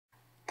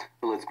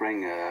So let's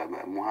bring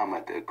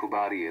Mohamed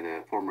Qubaty,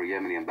 the former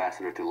Yemeni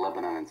ambassador to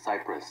Lebanon and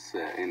Cyprus,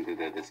 into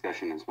the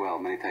discussion as well.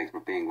 Many thanks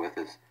for being with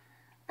us.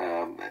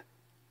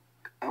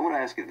 I want to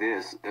ask you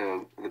this.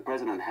 The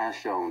president has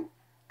shown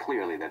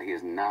clearly that he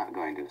is not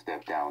going to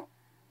step down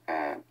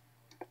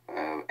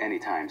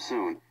anytime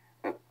soon.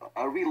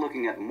 Are we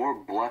looking at more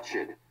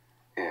bloodshed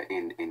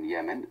in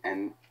Yemen?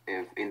 And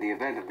if in the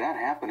event of that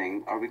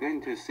happening, are we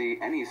going to see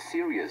any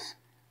serious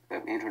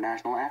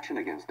international action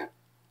against it?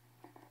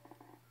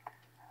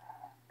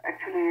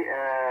 Actually,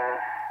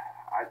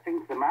 I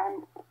think the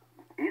man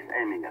is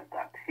aiming at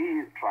that.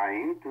 He is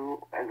trying to,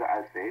 as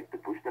I said, to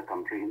push the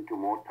country into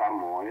more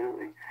turmoil.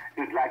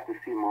 He would like to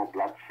see more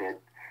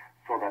bloodshed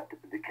so that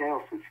the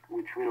chaos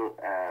which will,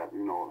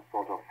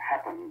 sort of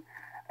happen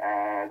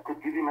could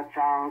give him a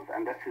chance,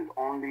 and that's his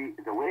only,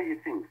 the way he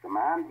thinks. The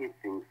man, he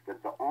thinks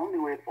that the only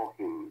way for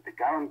him, the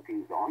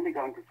only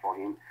guarantees for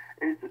him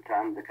is to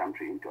turn the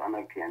country into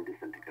anarchy and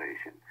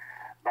disintegration.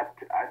 But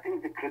I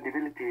think his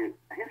credibility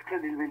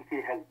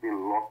has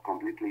been lost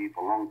completely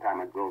for a long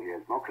time ago. He has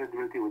no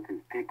credibility with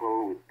his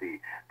people, with the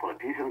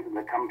politicians in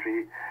the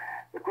country.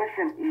 The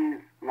question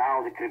is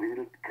now the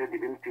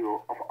credibility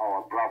of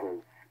our brothers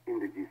in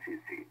the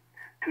GCC.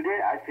 Today,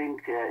 I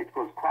think it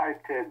was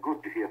quite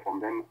good to hear from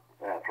them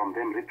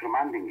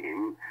reprimanding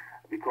him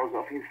because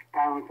of his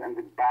stance and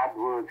the bad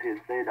words he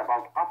said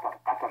about Qatar.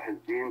 Qatar has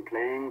been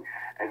playing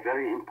a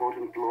very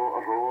important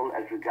role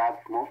as regards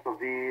most of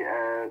the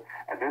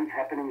events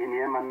happening in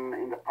Yemen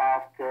in the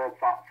past 4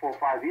 or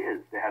 5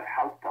 years. They have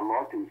helped a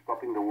lot in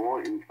stopping the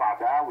war in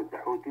Sa'da with the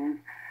Houthis,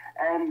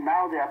 and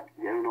now they are,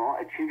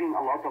 achieving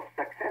a lot of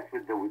success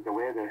with the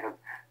way they have,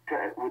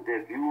 with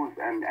their views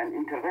and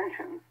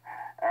interventions.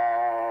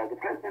 The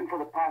president for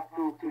the past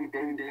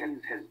 2-3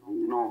 days has,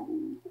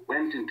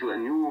 went into a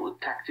new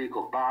tactic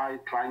of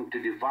trying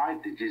to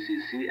divide the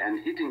GCC and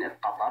hitting at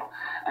Qatar.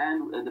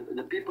 And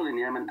the people in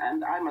Yemen,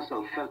 and I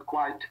myself, felt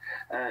quite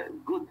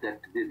good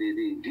that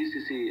the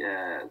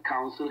GCC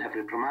Council have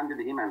reprimanded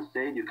him and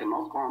said you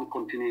cannot go on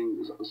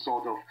continuing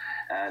sort of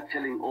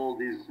telling all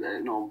these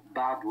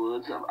bad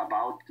words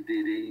about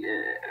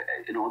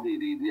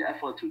the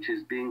efforts which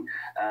is being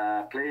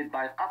played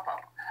by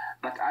Qatar.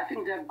 But I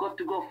think they've got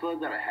to go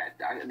further ahead.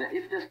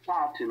 If they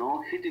start,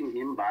 hitting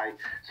him by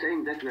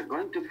saying that we're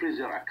going to freeze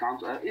your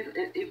account,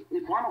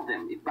 if one of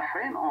them, if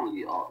Bahrain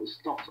only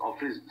stops or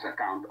freezes his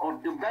account, or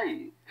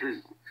Dubai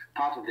freezes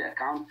part of the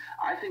account,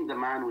 I think the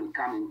man will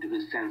come into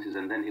his senses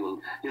and then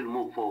he'll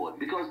move forward.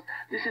 Because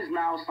this is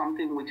now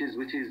something which is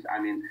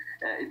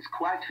it's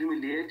quite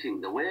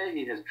humiliating the way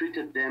he has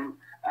treated them.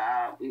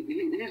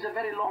 He's a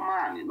very low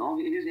man,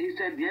 He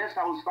said, yes,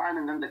 I will sign,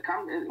 and then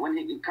when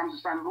he comes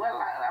to sign, well,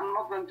 I'm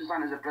not going to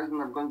sign as a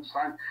president, I'm going to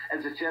sign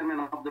as the chairman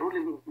of the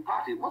ruling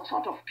party. What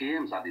sort of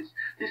games are these?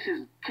 This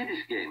is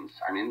kiddish games.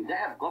 They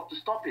have got to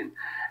stop him.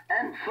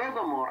 And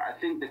furthermore, I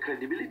think the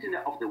credibility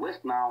of the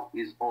West now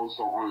is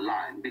also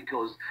online,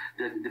 because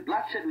the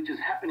bloodshed which is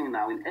happening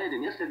now in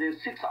Aden, yesterday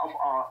 6 of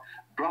our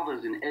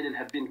brothers in Aden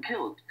have been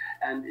killed,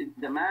 and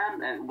the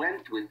man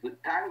went with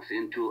tanks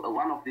into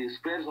one of the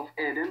squares of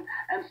Aden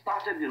and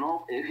started,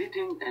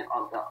 hitting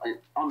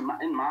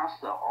in mass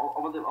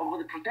over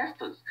the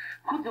protesters.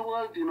 Could the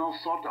world,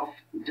 sort of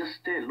just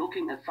stay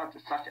looking at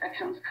such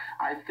actions?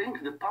 I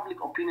think the public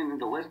opinion in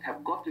the West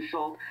have got to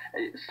show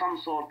some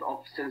sort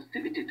of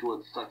sensitivity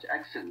towards such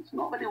actions.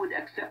 Nobody would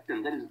accept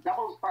them. There is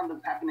double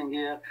standards happening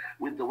here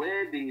with the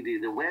way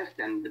the West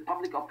and the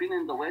public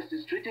opinion in the West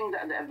is treating the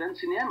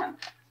events in Yemen.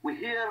 We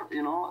hear,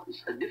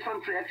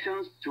 different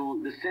reactions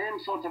to the same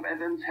sort of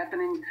events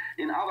happening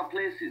in other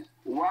places.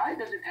 Why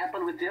does it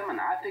happen with Yemen?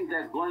 I think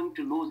they're going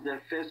to lose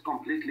their face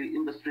completely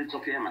in the streets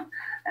of Yemen.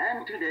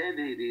 And today,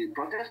 the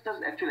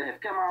protesters actually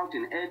have come out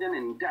in Aden,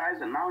 in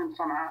Taiz, and now in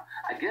Sana'a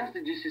against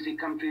the GCC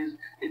countries.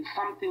 It's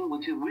something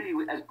which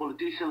we as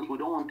politicians, we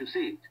don't want to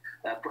see it.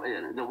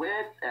 The way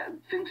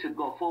things should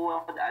go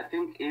forward, I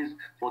think, is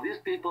for these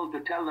people to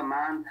tell the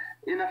man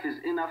enough is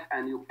enough,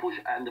 and you push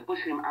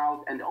him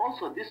out. And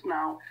also this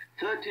now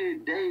 30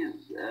 days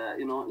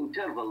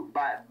interval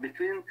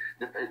between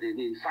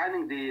the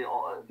signing the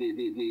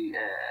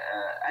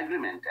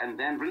agreement and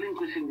then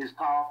relinquishing his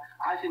power.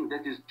 I think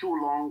that is too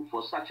long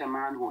for such a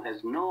man who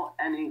has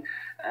any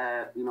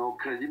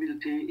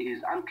credibility. He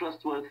is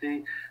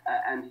untrustworthy,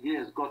 and he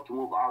has got to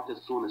move out as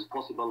soon as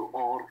possible,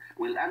 or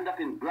we'll end up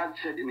in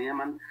bloodshed in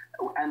Yemen,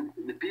 and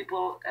the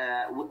people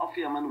of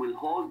Yemen will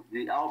hold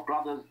our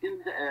brothers in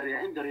the area,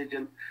 in the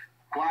region,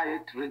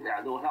 quiet. They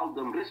will hold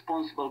them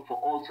responsible for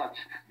all such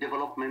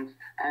developments,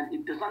 and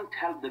it doesn't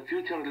help the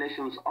future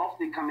relations of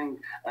the coming,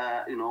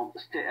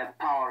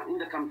 power in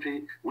the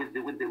country with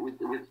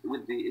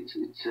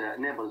its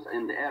neighbors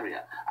in the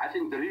area. I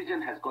think the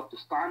region has got to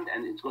stand,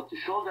 and it's got to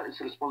shoulder its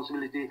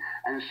responsibility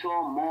and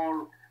show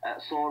more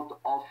sort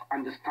of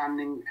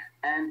understanding.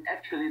 And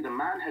actually, the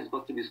man has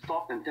got to be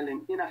stopped and tell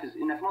him enough is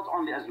enough. Not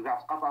only as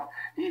regards Qatar,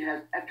 he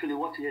has actually,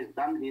 what he has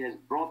done, he has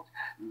brought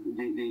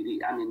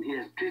he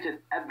has treated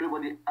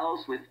everybody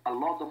else with a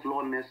lot of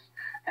lowness,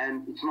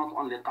 And it's not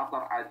only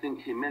Qatar. I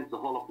think he meant the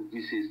whole of the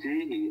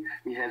GCC.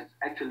 He has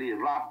actually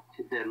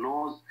rubbed their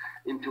nose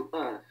into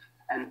earth.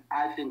 And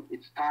I think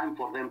it's time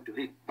for them to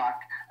hit back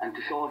and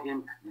to show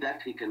him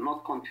that he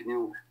cannot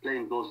continue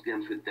playing those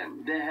games with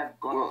them. They have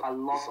got a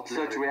lot of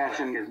such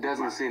reaction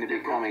doesn't seem to be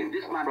coming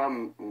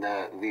from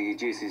the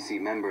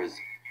GCC members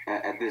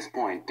at this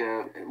point.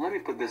 Let me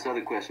put this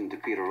other question to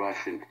Peter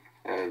Rushton.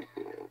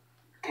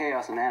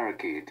 Chaos and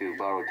anarchy, to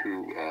borrow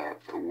two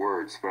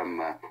words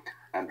from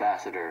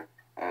Ambassador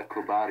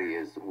Qubaty,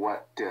 is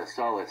what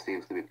Saleh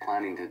seems to be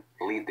planning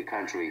to lead the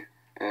country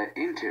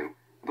into.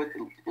 But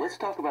let's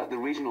talk about the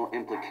regional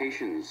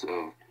implications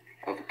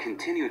of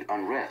continued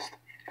unrest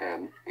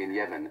in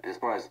Yemen as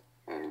far as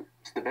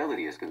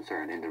stability is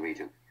concerned in the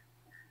region.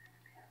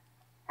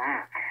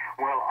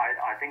 Well,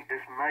 I think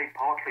this may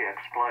partly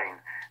explain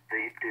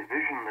the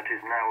division that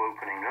is now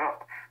opening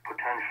up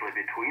potentially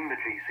between the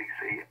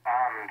GCC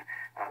and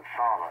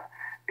Saleh,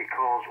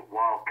 because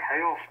while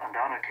chaos and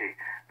anarchy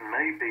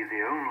may be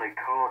the only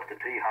card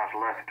that he has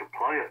left to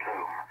play at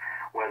home,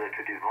 whether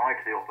to divide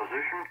the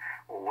opposition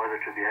or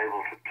whether to be able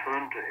to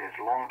turn to his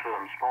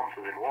long-term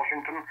sponsors in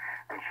Washington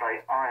and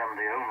say, I am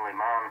the only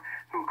man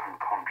who can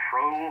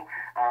control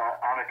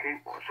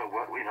anarchy. So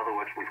in other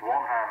words, with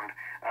one hand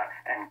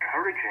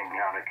encouraging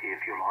anarchy,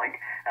 if you like,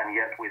 and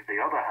yet with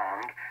the other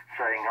hand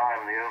saying, I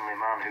am the only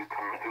man who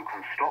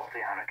can stop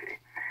the anarchy.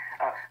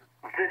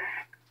 This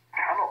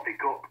cannot be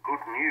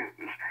good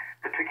news,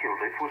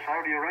 particularly for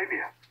Saudi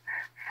Arabia.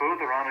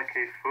 Further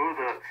anarchy,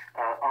 further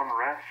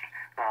unrest,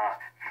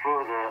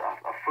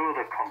 a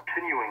further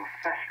continuing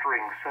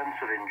festering sense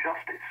of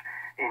injustice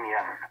in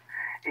Yemen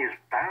is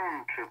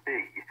bound to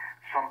be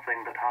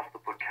something that has the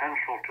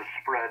potential to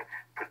spread,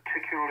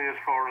 particularly as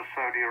far as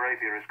Saudi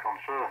Arabia is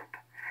concerned.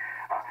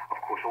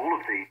 Of course, all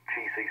of the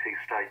GCC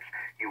states,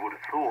 you would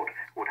have thought,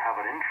 would have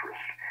an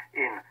interest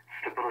in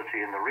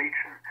stability in the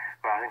region,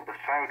 but I think the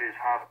Saudis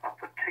have a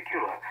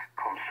particular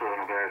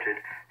concern about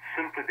it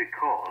simply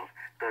because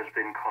there's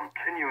been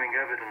continuing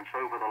evidence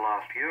over the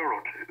last year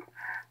or two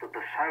that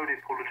the Saudi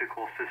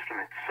political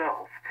system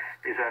itself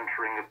is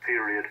entering a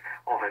period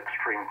of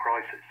extreme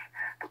crisis,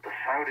 that the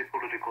Saudi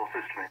political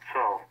system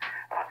itself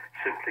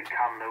simply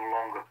can no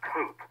longer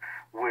cope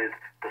with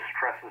the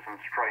stresses and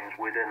strains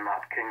within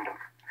that kingdom,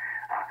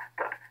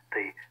 that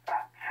the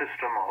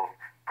system of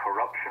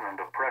corruption and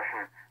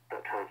oppression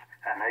that has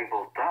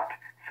enabled that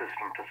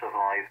system to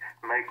survive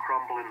may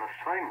crumble in the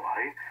same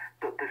way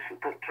that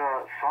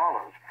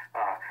Saleh's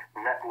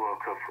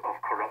network of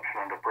corruption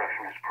and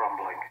oppression is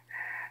crumbling.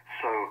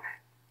 So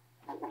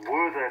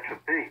were there to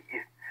be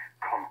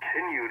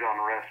continued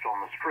unrest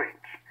on the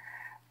streets,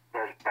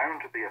 there's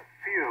bound to be a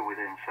fear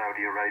within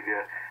Saudi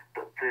Arabia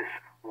that this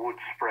would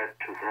spread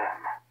to them,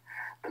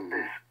 that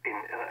this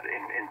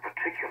in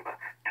particular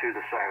to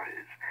the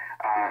Saudis.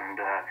 And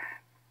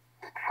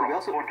from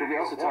the point of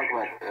view of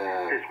Washington,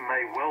 this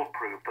may well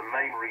prove the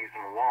main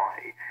reason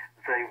why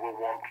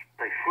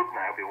they should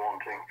now be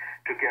wanting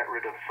to get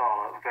rid of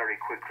Saleh very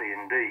quickly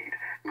indeed,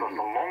 because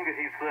the longer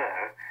he's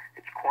there,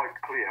 it's quite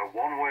clear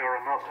one way or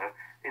another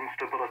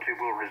instability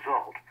will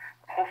result,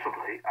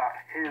 possibly at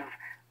his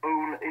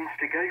own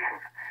instigation,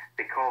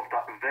 because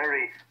that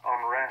very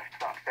unrest,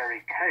 that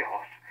very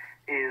chaos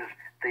is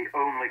the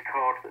only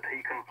card that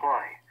he can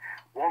play.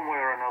 One way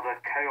or another,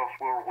 chaos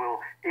will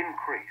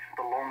increase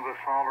the longer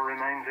Saleh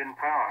remains in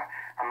power,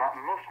 and that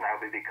must now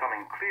be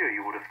becoming clear,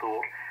 you would have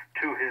thought,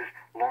 to his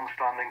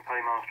long-standing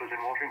paymasters in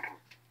Washington.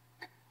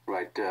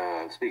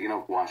 Right. Speaking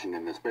of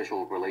Washington, the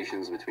special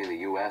relations between the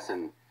U.S.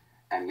 and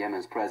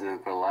Yemen's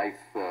president for life,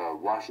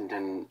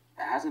 Washington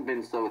hasn't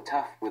been so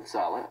tough with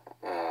Saleh,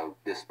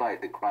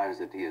 despite the crimes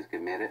that he has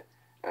committed.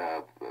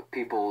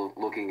 People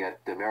looking at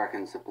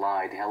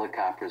American-supplied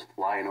helicopters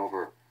flying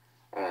over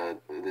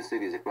the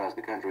cities across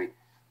the country.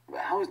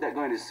 How is that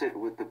going to sit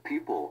with the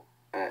people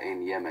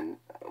in Yemen,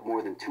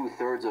 more than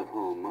 2/3 of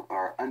whom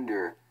are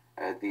under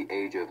the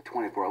age of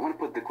 24? I want to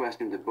put the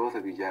question to both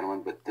of you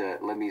gentlemen, but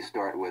let me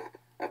start with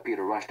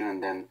Peter Rushton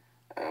and then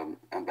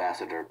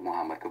Ambassador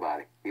Mohamed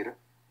Qubaty. Peter?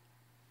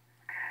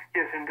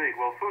 Yes, indeed.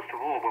 Well, first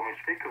of all, when we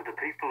speak of the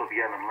people of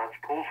Yemen, let's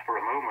pause for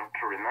a moment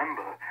to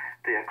remember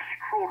the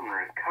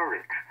extraordinary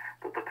courage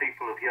that the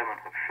people of Yemen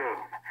have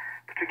shown.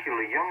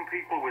 Particularly young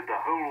people with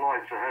their whole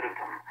lives ahead of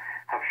them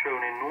have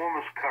shown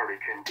enormous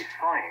courage in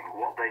defying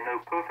what they know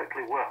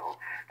perfectly well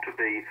to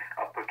be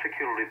a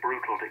particularly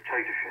brutal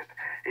dictatorship,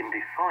 in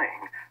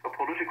defying a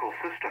political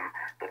system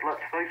that,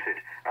 let's face it,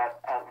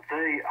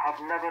 they have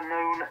never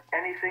known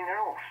anything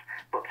else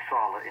but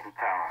Saleh in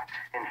power.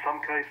 In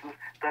some cases,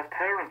 their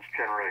parents'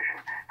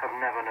 generation have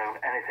never known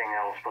anything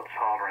else but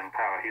Saleh in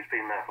power. He's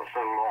been there for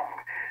so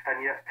long,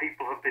 and yet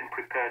people have been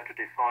prepared to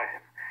defy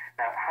him.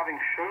 Now, having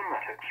shown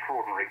that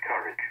extraordinary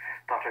courage,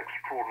 that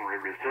extraordinary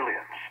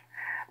resilience,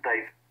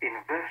 they've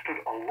invested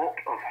a lot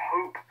of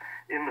hope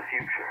in the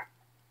future.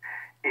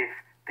 If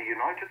the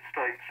United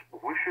States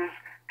wishes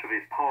to be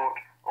part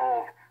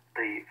of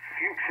the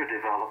future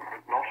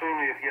development, not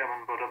only of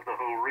Yemen but of the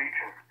whole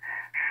region,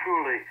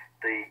 surely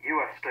the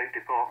US State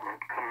Department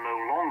can no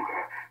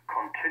longer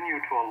continue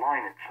to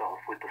align itself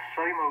with the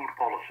same old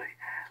policy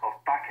of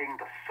backing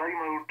the same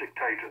old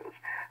dictators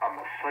and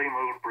the same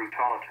old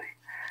brutality.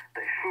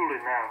 They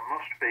surely now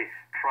must be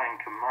trying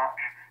to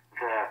match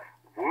their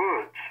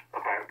words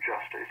about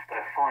justice,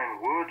 their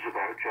fine words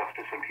about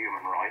justice and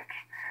human rights,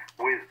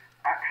 with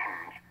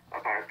actions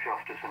about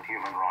justice and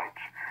human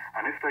rights.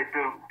 And if they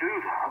don't do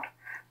that,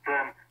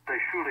 then they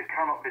surely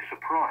cannot be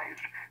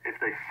surprised if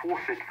they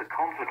forfeit the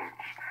confidence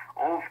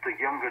of the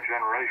younger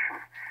generation,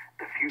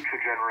 the future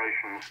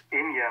generations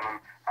in Yemen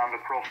and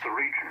across the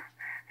region.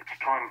 It's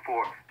time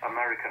for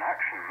American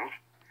actions,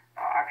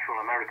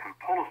 actual American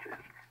policies,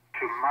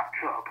 to match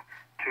up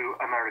to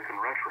American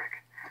rhetoric.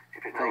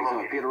 Thanks so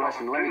much, Peter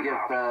Russian. Let me give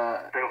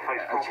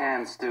a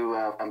chance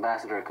to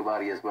Ambassador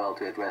Qubaty as well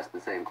to address the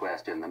same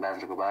question.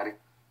 Ambassador Qubaty?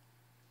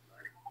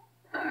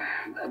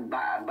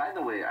 By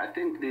the way, I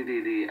think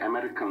the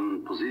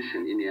American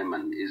position in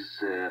Yemen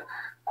is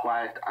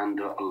quite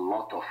under a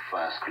lot of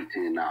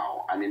scrutiny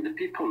now. I mean, the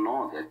people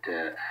know that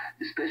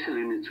the special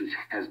units which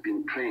has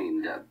been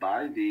trained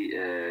by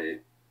the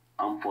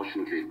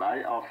unfortunately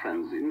by our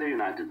friends in the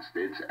United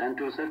States and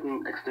to a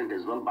certain extent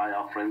as well by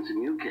our friends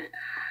in UK.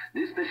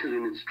 These special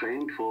units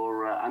trained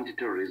for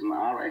anti-terrorism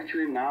are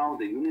actually now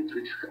the units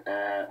which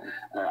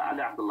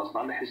Ali Abdullah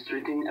Saleh is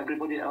treating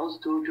everybody else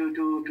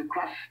to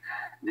crush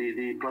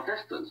the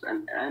protesters.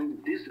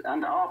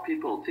 And our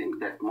people think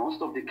that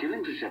most of the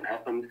killings which have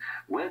happened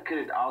were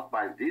carried out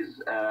by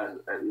these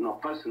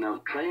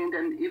personnel trained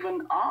and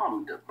even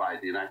armed by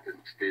the United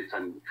States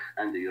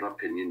and the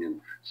European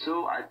Union.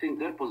 So I think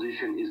their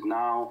position is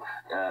now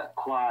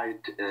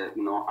quite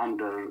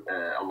under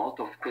a lot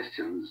of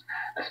questions,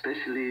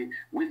 especially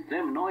with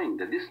them knowing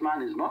that this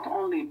man is not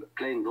only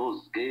playing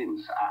those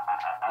games.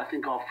 I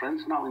think our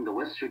friends now in the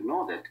West should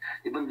know that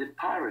even the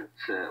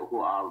pirates who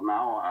are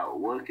now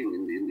working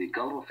in the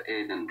Gulf of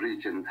Aden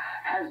region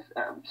has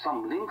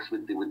some links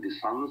with the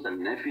sons and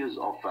nephews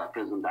of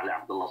President Ali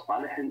Abdullah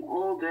Saleh and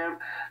all their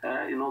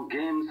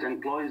games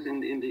and ploys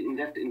in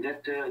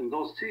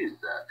those seas.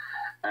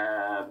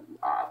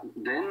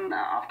 Then,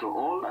 after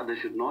all, they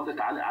should know that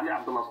Ali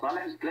Abdullah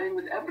Saleh is playing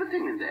with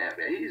everything in the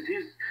area.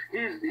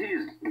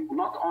 He's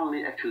not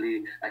only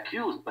actually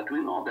accused, but we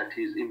know that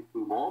he's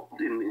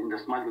involved in the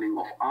smuggling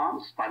of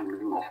arms,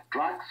 smuggling of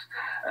drugs,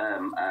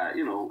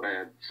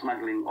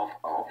 smuggling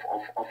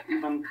of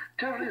even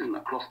terrorism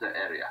across the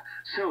area.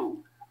 So,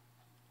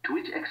 to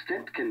which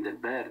extent can they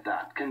bear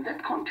that? Can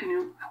that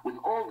continue with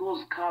all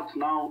those cards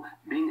now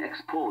being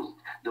exposed?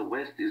 The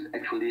West is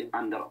actually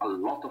under a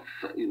lot of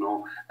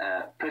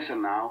pressure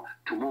now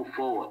to move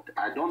forward.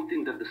 I don't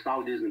think that the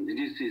Saudis and the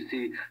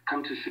GCC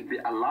countries should be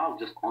allowed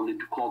just only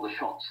to call the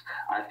shots.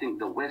 I think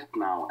the West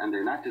now, and the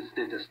United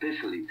States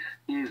especially,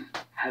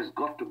 has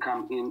got to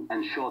come in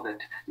and show that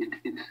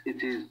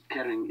it is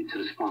carrying its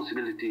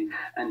responsibility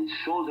and it's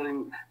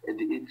shouldering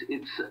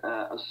its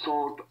a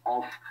sort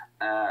of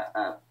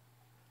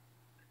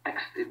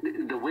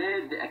the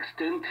way they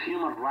extend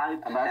human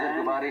rights.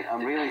 Ambassador Qubaty,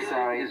 I'm really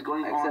sorry.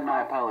 Accept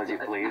my apology,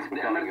 please, for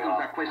cutting you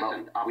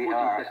off. We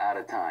are out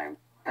of time.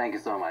 Thank you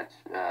so much.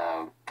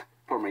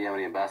 Former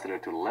Yemeni ambassador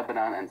to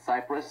Lebanon and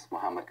Cyprus,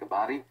 Mohamed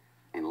Qubaty,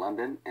 in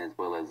London, as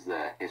well as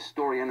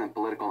historian and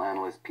political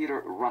analyst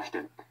Peter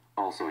Rushton,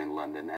 also in London.